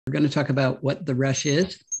We're going to talk about what the rush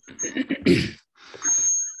is.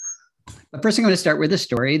 But first, I'm going to start with a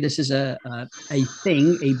story. This is a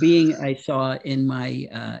being I saw in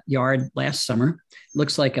my yard last summer.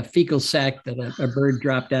 Looks like a fecal sac that a bird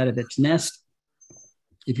dropped out of its nest.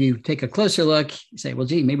 If you take a closer look, you say, well,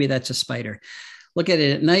 gee, maybe that's a spider. Look at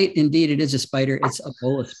it at night. Indeed, it is a spider. It's a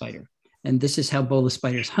bola spider. And this is how bola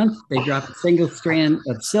spiders hunt. They drop a single strand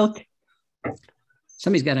of silk.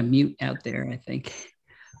 Somebody's got a mute out there, I think.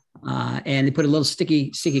 And they put a little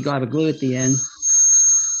sticky glob of glue at the end.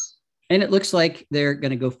 And it looks like they're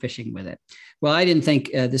going to go fishing with it. Well, I didn't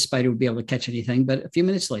think this spider would be able to catch anything, but a few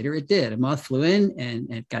minutes later it did. A moth flew in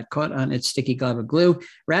and it got caught on its sticky glob of glue,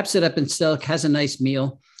 wraps it up in silk, has a nice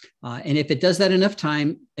meal. And if it does that enough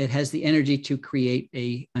time, it has the energy to create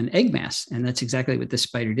an egg mass. And that's exactly what this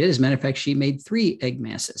spider did. As a matter of fact, she made 3 egg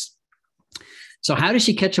masses. So how does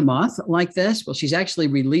she catch a moth like this? Well, she's actually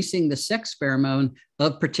releasing the sex pheromone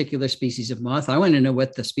of particular species of moth. I wanted to know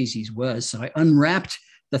what the species was. So I unwrapped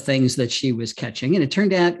the things that she was catching. And it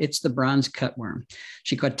turned out it's the bronze cutworm.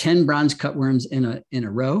 She caught 10 bronze cutworms in a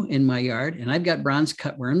row in my yard. And I've got bronze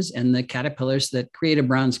cutworms and the caterpillars that create a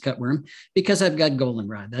bronze cutworm because I've got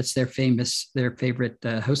goldenrod. That's their favorite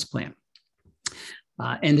host plant.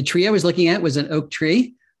 And the tree I was looking at was an oak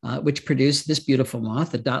tree, which produced this beautiful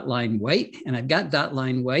moth, the dot line white. And I've got dot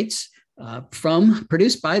line whites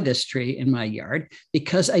produced by this tree in my yard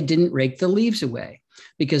because I didn't rake the leaves away,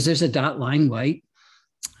 because there's a dot line white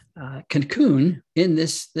cocoon in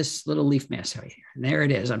this little leaf mass right here. And there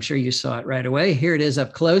it is. I'm sure you saw it right away. Here it is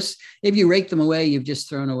up close. If you rake them away, you've just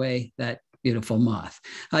thrown away that beautiful moth.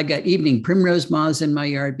 I've got evening primrose moths in my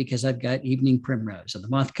yard because I've got evening primrose. So the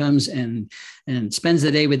moth comes and spends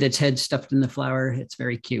the day with its head stuffed in the flower. It's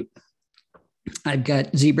very cute. I've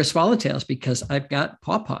got zebra swallowtails because I've got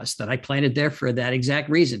pawpaws that I planted there for that exact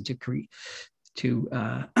reason,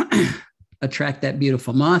 to attract that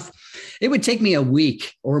beautiful moth. It would take me a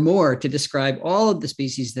week or more to describe all of the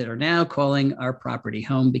species that are now calling our property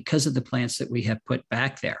home because of the plants that we have put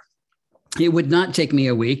back there. It would not take me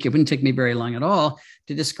a week. It wouldn't take me very long at all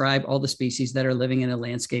to describe all the species that are living in a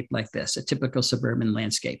landscape like this, a typical suburban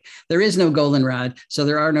landscape. There is no goldenrod, so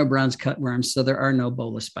there are no bronze cutworms, so there are no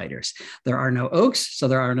bola spiders. There are no oaks, so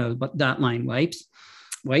there are no dot line whites,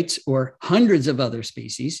 or hundreds of other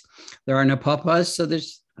species. There are no pawpaws, so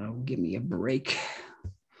there's, oh, give me a break.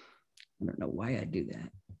 I don't know why I do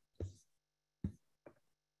that.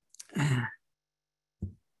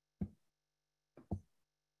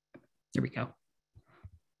 There we go.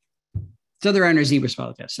 So there are no zebra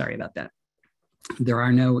swallowtails. Sorry about that. There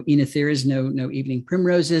are no enotheras, no evening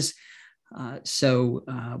primroses. So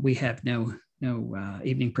we have no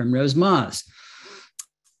evening primrose moths.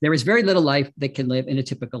 There is very little life that can live in a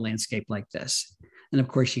typical landscape like this. And of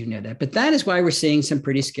course, you know that. But that is why we're seeing some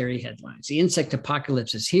pretty scary headlines. The insect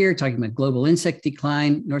apocalypse is here, talking about global insect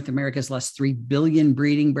decline. North America's lost 3 billion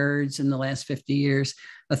breeding birds in the last 50 years.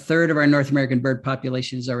 A third of our North American bird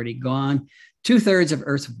population is already gone. 2/3 of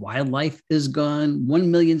Earth's wildlife is gone. 1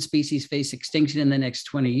 million species face extinction in the next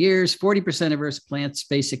 20 years. 40% of Earth's plants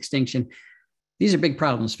face extinction. These are big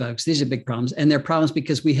problems, folks. These are big problems. And they're problems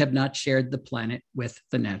because we have not shared the planet with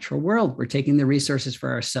the natural world. We're taking the resources for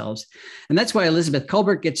ourselves. And that's why Elizabeth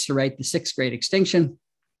Kolbert gets to write The Sixth Great Extinction.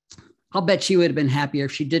 I'll bet she would have been happier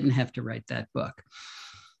if she didn't have to write that book.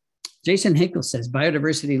 Jason Hinkle says,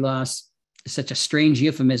 biodiversity loss is such a strange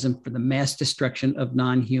euphemism for the mass destruction of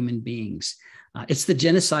non-human beings. It's the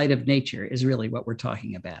genocide of nature is really what we're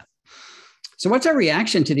talking about. So what's our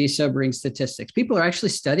reaction to these sobering statistics? People are actually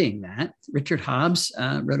studying that. Richard Hobbs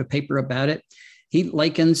wrote a paper about it. He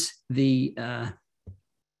likens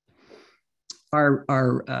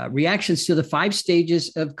our reactions to the 5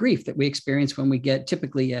 stages of grief that we experience when we get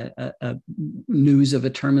typically a news of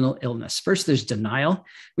a terminal illness. First, there's denial.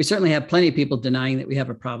 We certainly have plenty of people denying that we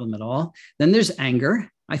have a problem at all. Then there's anger.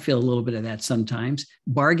 I feel a little bit of that sometimes.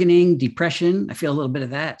 Bargaining, depression. I feel a little bit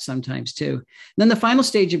of that sometimes too. And then the final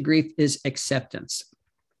stage of grief is acceptance.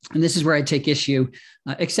 And this is where I take issue.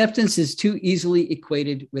 Acceptance is too easily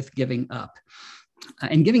equated with giving up.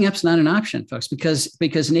 And giving up is not an option, folks,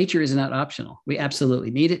 because nature is not optional. We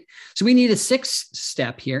absolutely need it. So we need a 6th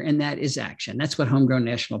step here, and that is action. That's what Homegrown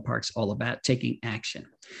National Park's all about, taking action.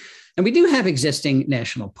 And we do have existing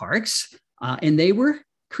national parks, and they were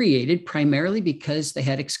created primarily because they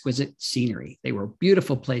had exquisite scenery. They were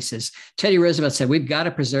beautiful places. Teddy Roosevelt said, we've got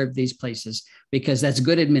to preserve these places because that's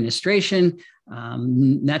good administration.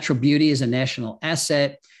 Natural beauty is a national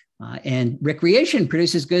asset, and recreation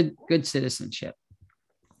produces good citizenship.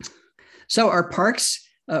 So our parks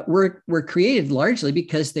were created largely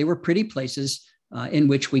because they were pretty places in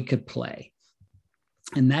which we could play.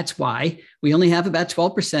 And that's why we only have about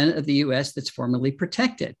 12% of the US that's formally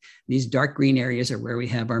protected. These dark green areas are where we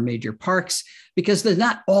have our major parks, because there's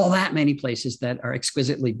not all that many places that are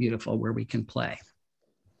exquisitely beautiful where we can play.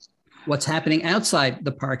 What's happening outside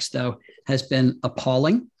the parks, though, has been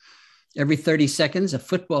appalling. Every 30 seconds, a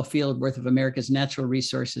football field worth of America's natural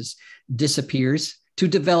resources disappears to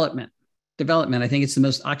development. Development, I think it's the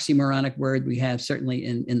most oxymoronic word we have, certainly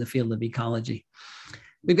in the field of ecology.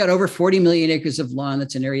 We've got over 40 million acres of lawn.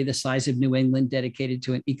 That's an area the size of New England dedicated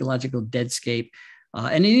to an ecological deadscape.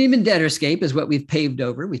 And an even deader scape is what we've paved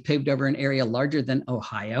over. We've paved over an area larger than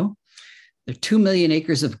Ohio. There are 2 million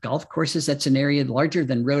acres of golf courses. That's an area larger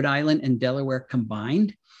than Rhode Island and Delaware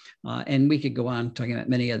combined. And we could go on talking about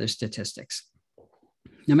many other statistics.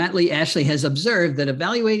 Now, Matt Lee Ashley has observed that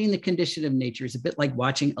evaluating the condition of nature is a bit like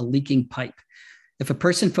watching a leaking pipe. If a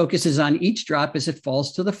person focuses on each drop as it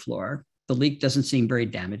falls to the floor, the leak doesn't seem very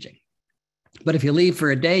damaging. But if you leave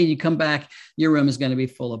for a day and you come back, your room is going to be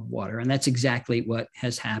full of water. And that's exactly what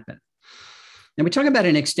has happened. Now, we talk about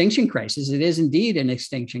an extinction crisis. It is indeed an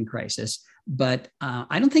extinction crisis, but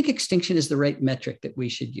I don't think extinction is the right metric that we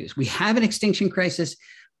should use. We have an extinction crisis,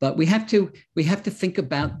 but we have to think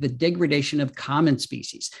about the degradation of common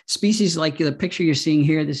species. Species like the picture you're seeing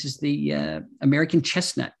here, this is the American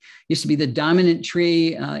chestnut. Used to be the dominant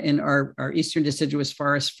tree in our eastern deciduous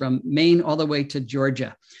forests from Maine all the way to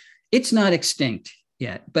Georgia. It's not extinct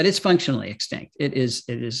yet, but it's functionally extinct. It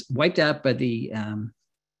is wiped out by the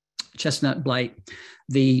chestnut blight.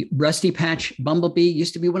 The rusty patch bumblebee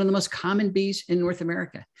used to be one of the most common bees in North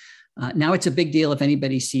America. Now it's a big deal if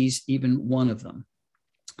anybody sees even one of them.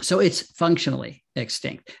 So it's functionally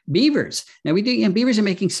extinct. Beavers. Now beavers are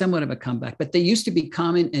making somewhat of a comeback, but they used to be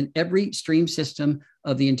common in every stream system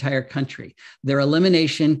of the entire country. Their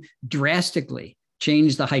elimination drastically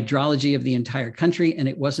changed the hydrology of the entire country, and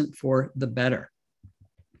it wasn't for the better.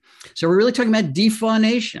 So we're really talking about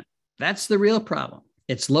defaunation. That's the real problem.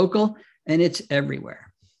 It's local and it's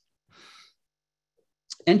everywhere.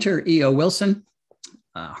 Enter E.O. Wilson,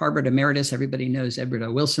 Harvard emeritus. Everybody knows Edward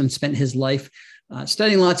O. Wilson spent his life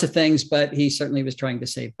studying lots of things, but he certainly was trying to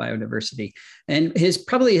save biodiversity. And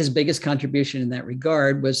probably his biggest contribution in that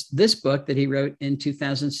regard was this book that he wrote in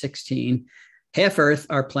 2016, Half Earth,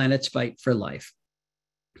 Our Planet's Fight for Life.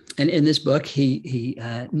 And in this book, he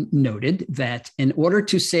noted that in order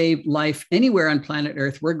to save life anywhere on planet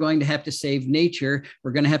Earth, we're going to have to save nature.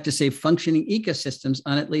 We're going to have to save functioning ecosystems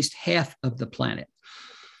on at least half of the planet.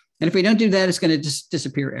 And if we don't do that, it's going to just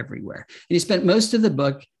disappear everywhere. And he spent most of the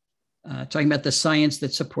book talking about the science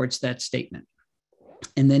that supports that statement.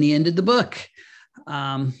 And then he ended the book.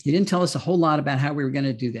 He didn't tell us a whole lot about how we were going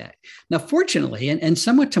to do that. Now, fortunately, and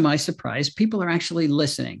somewhat to my surprise, people are actually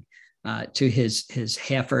listening to his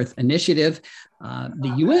Half Earth initiative.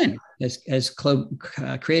 The UN has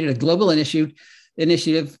created a global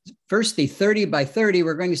initiative. First, the 30 by 30,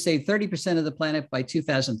 we're going to save 30% of the planet by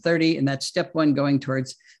 2030. And that's step one going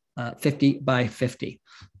towards 50 by 50.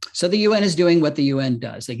 So the UN is doing what the UN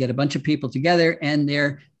does. They get a bunch of people together and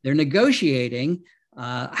they're negotiating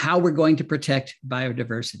how we're going to protect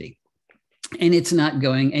biodiversity. And it's not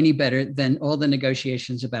going any better than all the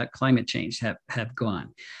negotiations about climate change have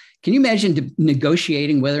gone. Can you imagine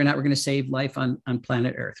negotiating whether or not we're going to save life on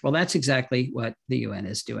planet Earth? Well, that's exactly what the UN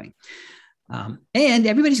is doing. And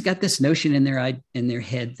everybody's got this notion in their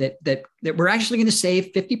head that we're actually going to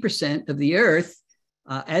save 50% of the Earth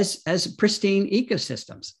as pristine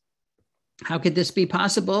ecosystems. How could this be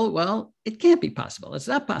possible? Well, it can't be possible. It's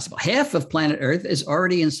not possible. Half of planet Earth is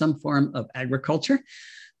already in some form of agriculture,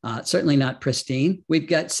 certainly not pristine. We've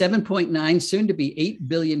got 7.9, soon to be 8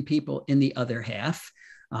 billion people in the other half,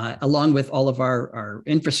 along with all of our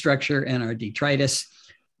infrastructure and our detritus.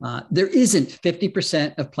 There isn't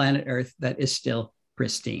 50% of planet Earth that is still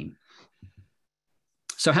pristine.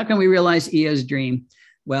 So how can we realize EO's dream?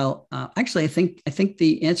 Well, actually, I think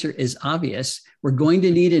the answer is obvious. We're going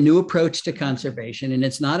to need a new approach to conservation, and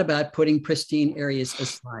it's not about putting pristine areas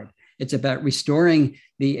aside. It's about restoring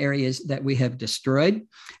the areas that we have destroyed.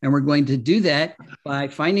 And we're going to do that by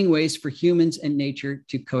finding ways for humans and nature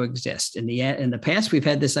to coexist. In the past, we've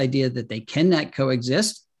had this idea that they cannot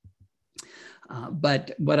coexist.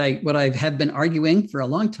 But what I have been arguing for a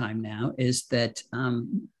long time now is that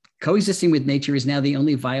coexisting with nature is now the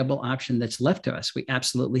only viable option that's left to us. We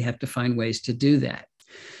absolutely have to find ways to do that.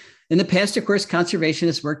 In the past, of course,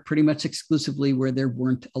 conservationists worked pretty much exclusively where there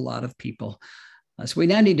weren't a lot of people. So we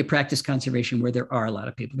now need to practice conservation where there are a lot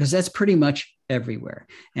of people, because that's pretty much everywhere.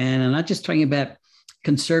 And I'm not just talking about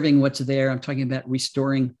conserving what's there. I'm talking about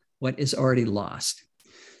restoring what is already lost.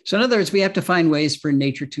 So in other words, we have to find ways for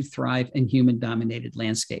nature to thrive in human-dominated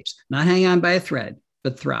landscapes, not hang on by a thread,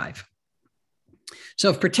 but thrive. So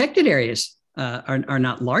if protected areas are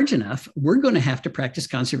not large enough, we're going to have to practice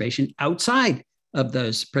conservation outside of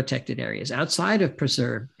those protected areas, outside of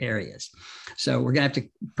preserved areas. So we're going to have to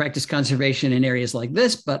practice conservation in areas like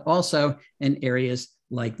this, but also in areas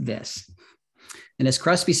like this. And as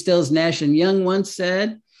Crosby, Stills, Nash, and Young once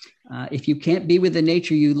said, if you can't be with the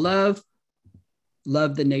nature you love,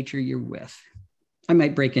 love the nature you're with. I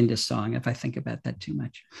might break into song if I think about that too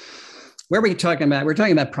much. Where are we talking about? We're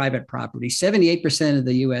talking about private property. 78% of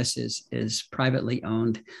the US is privately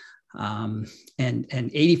owned. And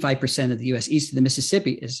 85% of the US east of the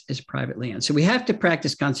Mississippi is privately owned. So we have to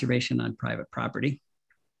practice conservation on private property.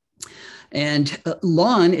 And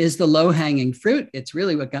lawn is the low-hanging fruit. It's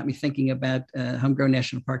really what got me thinking about Homegrown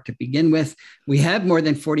National Park to begin with. We have more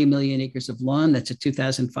than 40 million acres of lawn. That's a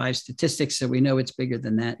 2005 statistics, so we know it's bigger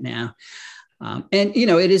than that now. And you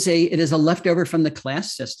know, it is a leftover from the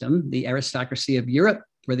class system, the aristocracy of Europe.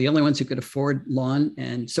 We're the only ones who could afford lawn,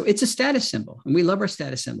 and so it's a status symbol, and we love our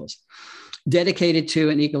status symbols. Dedicated to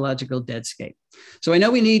an ecological deadscape. So I know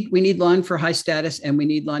we need lawn for high status, and we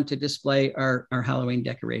need lawn to display our Halloween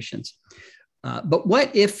decorations. But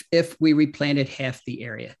what if we replanted half the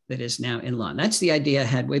area that is now in lawn? That's the idea I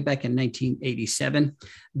had way back in 1987.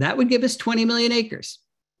 That would give us 20 million acres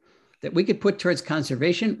that we could put towards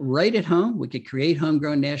conservation right at home. We could create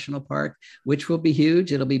Homegrown National Park, which will be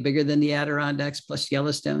huge. It'll be bigger than the Adirondacks, plus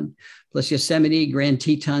Yellowstone, plus Yosemite, Grand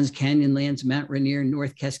Tetons, Canyonlands, Mount Rainier,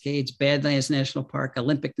 North Cascades, Badlands National Park,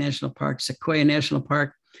 Olympic National Park, Sequoia National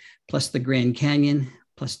Park, plus the Grand Canyon,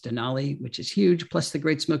 plus Denali, which is huge, plus the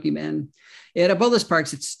Great Smoky Mountain. Add up all those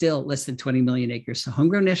parks, it's still less than 20 million acres. So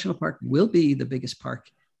Homegrown National Park will be the biggest park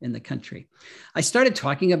in the country. I started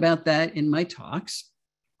talking about that in my talks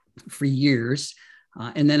for years.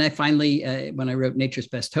 And then I finally, when I wrote Nature's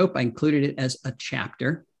Best Hope, I included it as a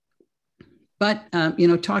chapter. But, you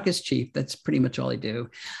know, talk is cheap. That's pretty much all I do.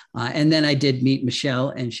 And then I did meet Michelle,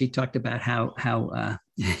 and she talked about how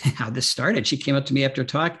this started. She came up to me after a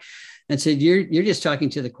talk and said, you're just talking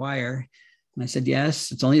to the choir. And I said,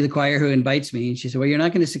 yes, it's only the choir who invites me. And she said, well, you're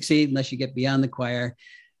not going to succeed unless you get beyond the choir.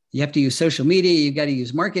 You have to use social media, you've got to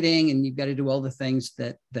use marketing, and you've got to do all the things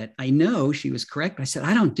that I know. She was correct. I said,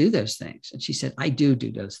 I don't do those things. And she said, I do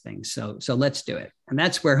those things. So let's do it. And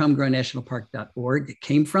that's where homegrownnationalpark.org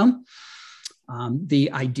came from.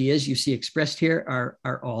 The ideas you see expressed here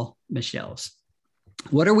are all Michelle's.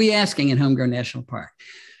 What are we asking in Homegrown National Park?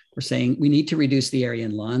 We're saying we need to reduce the area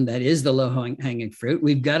in lawn. That is the low-hanging fruit.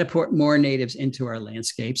 We've got to put more natives into our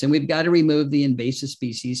landscapes, and we've got to remove the invasive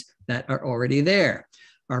species that are already there.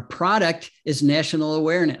 Our product is national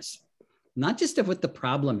awareness, not just of what the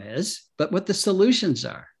problem is, but what the solutions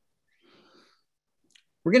are.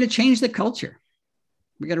 We're going to change the culture.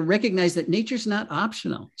 We're going to recognize that nature's not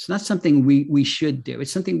optional. It's not something we should do.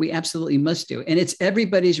 It's something we absolutely must do. And it's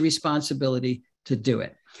everybody's responsibility to do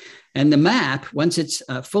it. And the map, once it's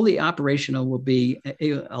fully operational, will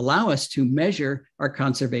allow us to measure our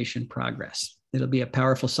conservation progress. It'll be a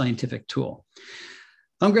powerful scientific tool.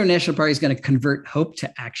 Homegrown National Park is going to convert hope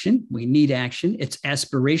to action. We need action. It's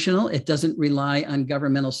aspirational. It doesn't rely on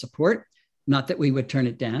governmental support. Not that we would turn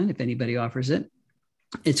it down if anybody offers it.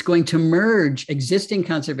 It's going to merge existing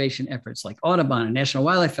conservation efforts like Audubon and National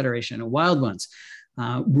Wildlife Federation and Wild Ones.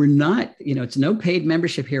 We're not, it's no paid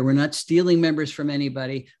membership here. We're not stealing members from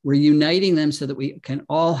anybody. We're uniting them so that we can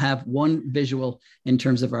all have one visual in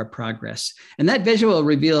terms of our progress. And that visual will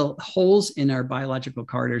reveal holes in our biological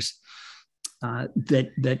corridors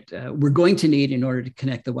that we're going to need in order to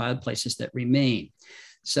connect the wild places that remain.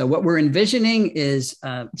 So what we're envisioning is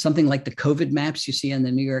something like the COVID maps you see on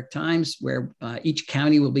the New York Times, where each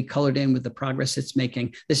county will be colored in with the progress it's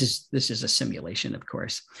making. This is a simulation, of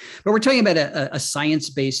course, but we're talking about a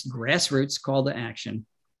science-based grassroots call to action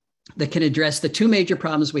that can address the two major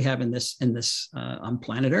problems we have in this on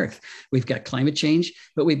planet Earth. We've got climate change,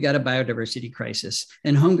 but we've got a biodiversity crisis,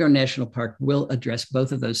 and Homegrown National Park will address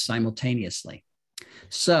both of those simultaneously.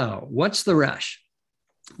 So what's the rush?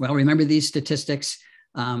 Well, remember these statistics.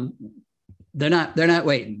 They're not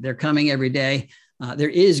waiting. They're coming every day. There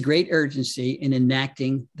is great urgency in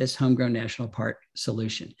enacting this Homegrown National Park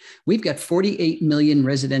solution. We've got 48 million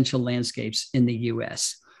residential landscapes in the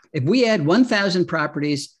US. If we add 1,000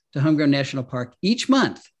 properties to Homegrown National Park each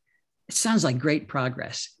month, it sounds like great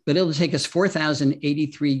progress, but it'll take us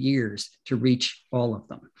 4,083 years to reach all of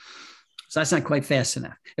them. So that's not quite fast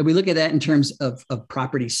enough. If we look at that in terms of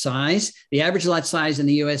property size, the average lot size in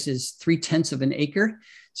the US is 0.3 of an acre.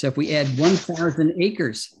 So if we add 1,000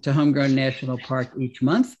 acres to Homegrown National Park each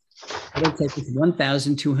month, it'll take us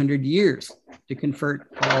 1,200 years to convert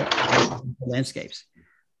all of the landscapes.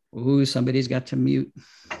 Ooh, somebody's got to mute.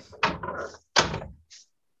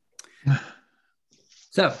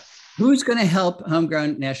 So who's going to help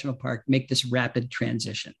Homegrown National Park make this rapid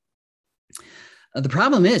transition? The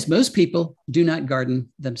problem is most people do not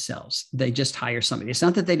garden themselves. They just hire somebody. It's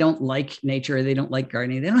not that they don't like nature or they don't like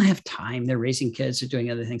gardening. They don't have time. They're raising kids or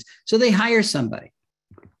doing other things. So they hire somebody.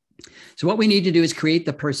 So what we need to do is create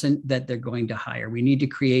the person that they're going to hire. We need to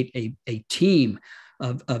create a team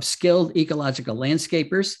of skilled ecological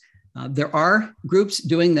landscapers. There are groups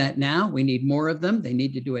doing that now. We need more of them. They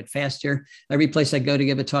need to do it faster. Every place I go to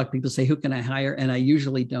give a talk, people say, who can I hire? And I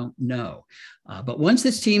usually don't know. But once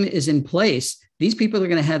this team is in place, these people are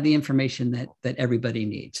going to have the information that everybody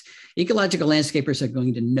needs. Ecological landscapers are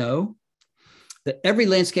going to know that every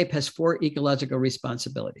landscape has 4 ecological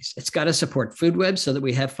responsibilities. It's got to support food webs so that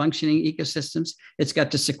we have functioning ecosystems. It's got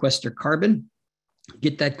to sequester carbon,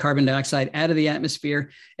 get that carbon dioxide out of the atmosphere.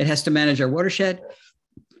 It has to manage our watershed,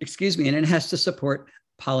 and it has to support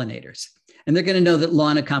pollinators. And they're going to know that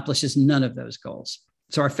lawn accomplishes none of those goals.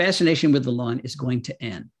 So our fascination with the lawn is going to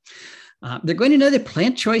end. They're going to know that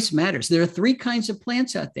plant choice matters. There are 3 kinds of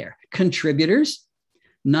plants out there: contributors,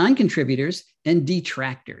 non-contributors, and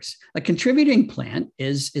detractors. A contributing plant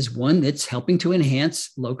is one that's helping to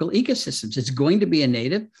enhance local ecosystems. It's going to be a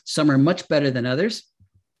native. Some are much better than others.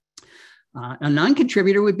 A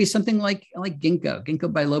non-contributor would be something like ginkgo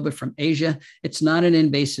biloba from Asia. It's not an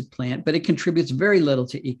invasive plant, but it contributes very little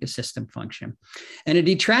to ecosystem function. And a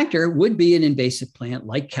detractor would be an invasive plant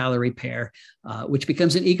like calorie pear, which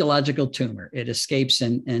becomes an ecological tumor. It escapes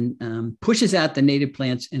and pushes out the native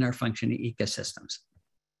plants in our functioning ecosystems.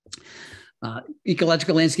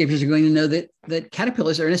 Ecological landscapers are going to know that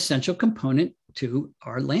caterpillars are an essential component to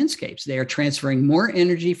our landscapes. They are transferring more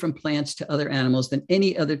energy from plants to other animals than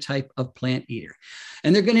any other type of plant eater.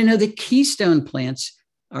 And they're going to know that keystone plants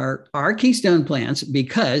are keystone plants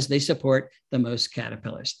because they support the most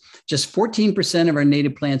caterpillars. Just 14% of our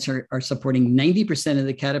native plants are supporting 90% of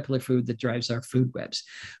the caterpillar food that drives our food webs,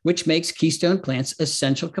 which makes keystone plants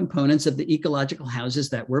essential components of the ecological houses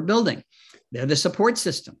that we're building. They're the support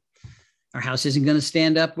system. Our house isn't going to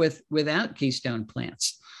stand up without keystone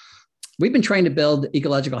plants. We've been trying to build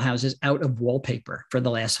ecological houses out of wallpaper for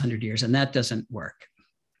the last 100 years, and that doesn't work.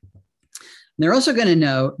 They're also going to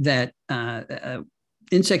know that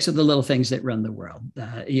insects are the little things that run the world.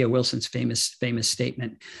 E.O. Wilson's famous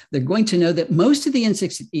statement. They're going to know that most of the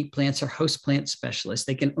insects that eat plants are host plant specialists.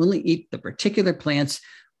 They can only eat the particular plants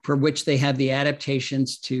for which they have the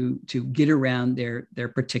adaptations to get around their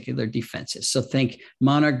particular defenses. So think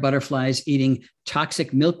monarch butterflies eating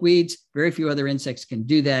toxic milkweeds. Very few other insects can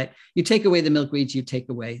do that. You take away the milkweeds, you take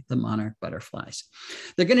away the monarch butterflies.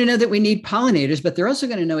 They're going to know that we need pollinators, but they're also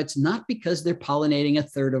going to know it's not because they're pollinating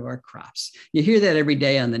 1/3 of our crops. You hear that every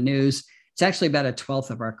day on the news. It's actually about 1/12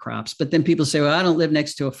 of our crops. But then people say, well, I don't live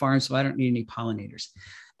next to a farm, so I don't need any pollinators.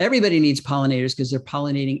 Everybody needs pollinators because they're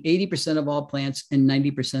pollinating 80% of all plants and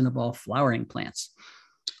 90% of all flowering plants.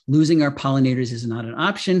 Losing our pollinators is not an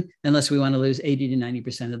option unless we want to lose 80 to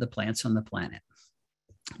 90% of the plants on the planet.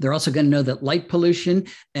 They're also going to know that light pollution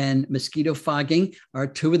and mosquito fogging are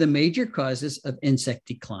 2 of the major causes of insect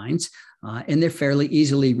declines, and they're fairly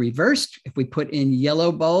easily reversed. If we put in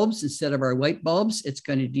yellow bulbs instead of our white bulbs, it's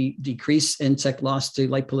going to decrease insect loss to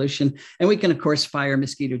light pollution, and we can, of course, fire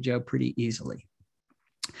Mosquito Joe pretty easily.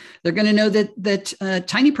 They're going to know that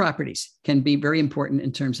tiny properties can be very important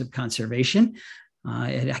in terms of conservation.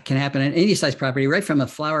 It can happen on any size property, right from a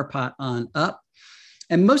flower pot on up.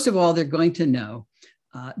 And most of all, they're going to know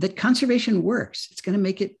that conservation works. It's going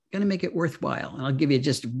to make it worthwhile. And I'll give you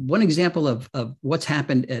just one example of what's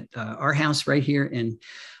happened at our house right here in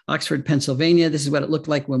Oxford, Pennsylvania. This is what it looked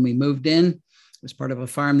like when we moved in. It was part of a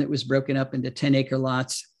farm that was broken up into 10-acre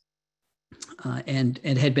lots. And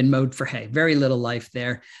had been mowed for hay. Very little life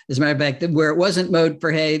there. As a matter of fact, where it wasn't mowed for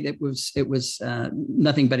hay, it was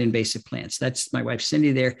nothing but invasive plants. That's my wife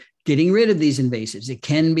Cindy there getting rid of these invasives. It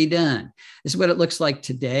can be done. This is what it looks like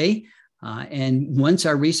today. And once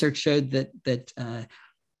our research showed that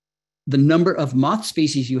the number of moth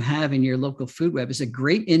species you have in your local food web is a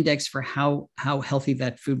great index for how healthy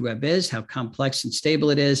that food web is, how complex and stable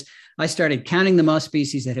it is. I started counting the moth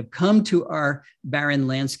species that have come to our barren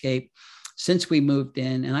landscape since we moved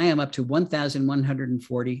in, and I am up to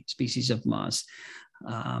 1,140 species of moths,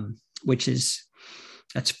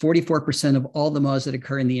 that's 44% of all the moths that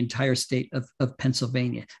occur in the entire state of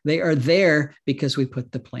Pennsylvania. They are there because we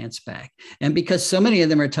put the plants back. And because so many of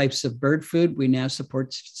them are types of bird food, we now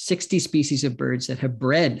support 60 species of birds that have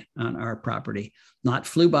bred on our property, not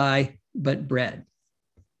flew by, but bred.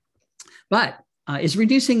 But is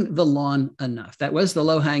reducing the lawn enough? That was the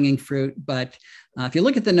low-hanging fruit, but if you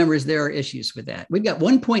look at the numbers, there are issues with that. We've got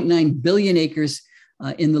 1.9 billion acres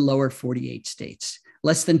in the lower 48 states.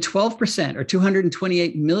 Less than 12% or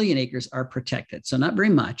 228 million acres are protected, so not very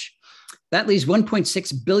much. That leaves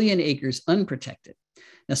 1.6 billion acres unprotected.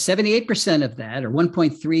 Now, 78% of that, or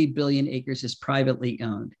 1.3 billion acres, is privately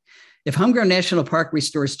owned. If Homegrown National Park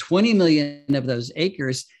restores 20 million of those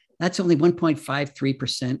acres, that's only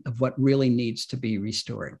 1.53% of what really needs to be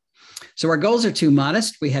restored. So our goals are too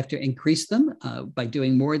modest. We have to increase them by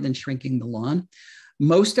doing more than shrinking the lawn.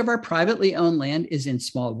 Most of our privately owned land is in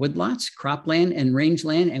small woodlots, cropland, and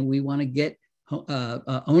rangeland, and we want to get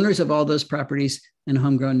owners of all those properties in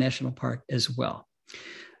Homegrown National Park as well.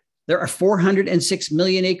 There are 406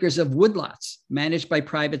 million acres of woodlots managed by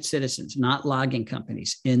private citizens, not logging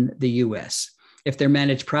companies, in the US. If they're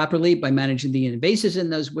managed properly, by managing the invasives in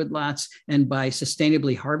those woodlots and by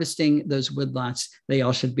sustainably harvesting those woodlots, they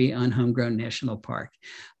all should be on Homegrown National Park.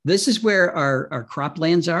 This is where our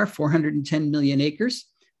croplands are. 410 million acres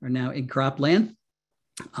are now in cropland,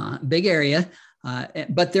 big area.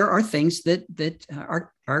 But there are things that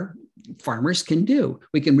our farmers can do.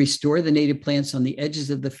 We can restore the native plants on the edges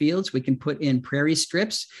of the fields. We can put in prairie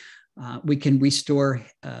strips. We can restore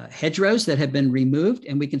hedgerows that have been removed,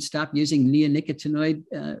 and we can stop using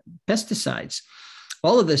neonicotinoid pesticides.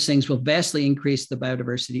 All of those things will vastly increase the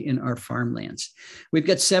biodiversity in our farmlands. We've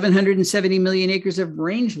got 770 million acres of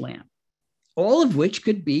rangeland, all of which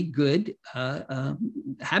could be good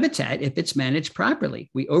habitat if it's managed properly.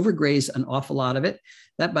 We overgraze an awful lot of it.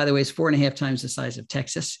 That, by the way, is 4.5 times the size of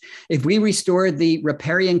Texas. If we restore the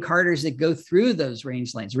riparian corridors that go through those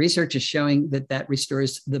rangelands, research is showing that that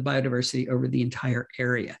restores the biodiversity over the entire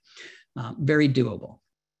area. Very doable.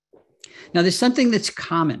 Now, there's something that's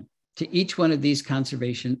common to each one of these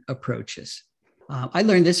conservation approaches. I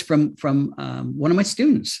learned this from one of my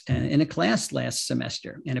students in a class last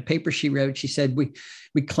semester. In a paper she wrote, she said,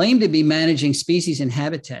 we claim to be managing species and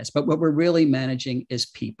habitats, but what we're really managing is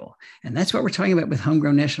people. And that's what we're talking about with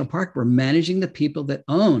Homegrown National Park. We're managing the people that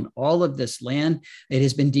own all of this land. It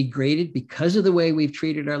has been degraded because of the way we've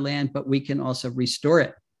treated our land, but we can also restore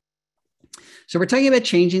it. So we're talking about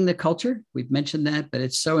changing the culture. We've mentioned that, but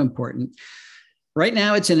it's so important. Right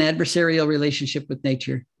now, it's an adversarial relationship with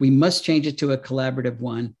nature. We must change it to a collaborative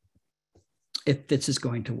one if this is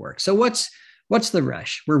going to work. So what's the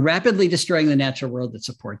rush? We're rapidly destroying the natural world that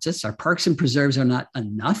supports us. Our parks and preserves are not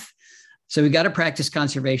enough. So we've got to practice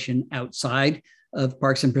conservation outside of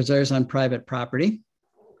parks and preserves on private property.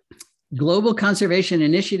 Global conservation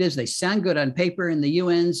initiatives, they sound good on paper, and the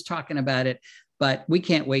UN's talking about it, but we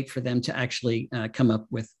can't wait for them to actually come up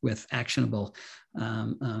with actionable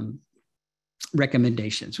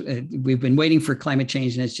recommendations. We've been waiting for climate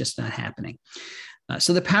change, and it's just not happening.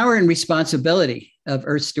 So the power and responsibility of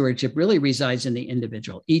Earth stewardship really resides in the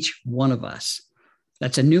individual, each one of us.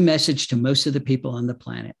 That's a new message to most of the people on the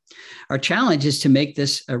planet. Our challenge is to make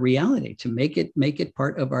this a reality, to make it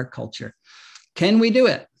part of our culture. Can we do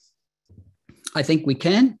it? I think we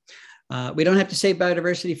can. We don't have to save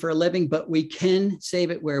biodiversity for a living, but we can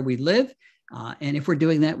save it where we live. And if we're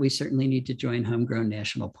doing that, we certainly need to join Homegrown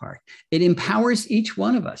National Park. It empowers each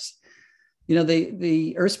one of us. You know,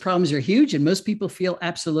 the Earth's problems are huge, and most people feel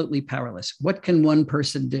absolutely powerless. What can one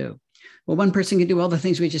person do? Well, one person can do all the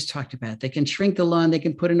things we just talked about. They can shrink the lawn. They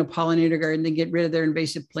can put in a pollinator garden. They can get rid of their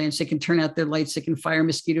invasive plants. They can turn out their lights. They can fire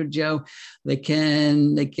Mosquito Joe. They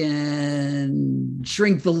can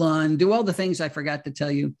shrink the lawn, do all the things I forgot to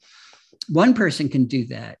tell you. One person can do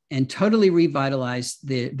that and totally revitalize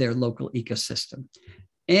their local ecosystem.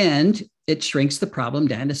 And it shrinks the problem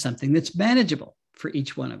down to something that's manageable for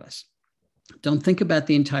each one of us. Don't think about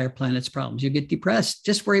the entire planet's problems. You get depressed.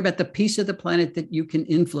 Just worry about the piece of the planet that you can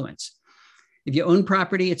influence. If you own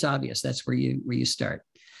property, it's obvious. That's where you start.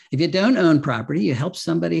 If you don't own property, you help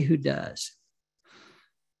somebody who does.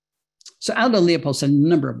 So Aldo Leopold said a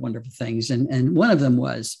number of wonderful things. And one of them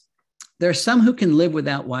was, there are some who can live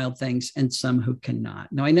without wild things and some who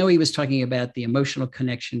cannot. Now, I know he was talking about the emotional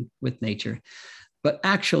connection with nature, but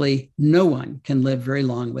actually no one can live very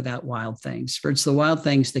long without wild things, for it's the wild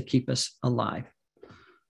things that keep us alive.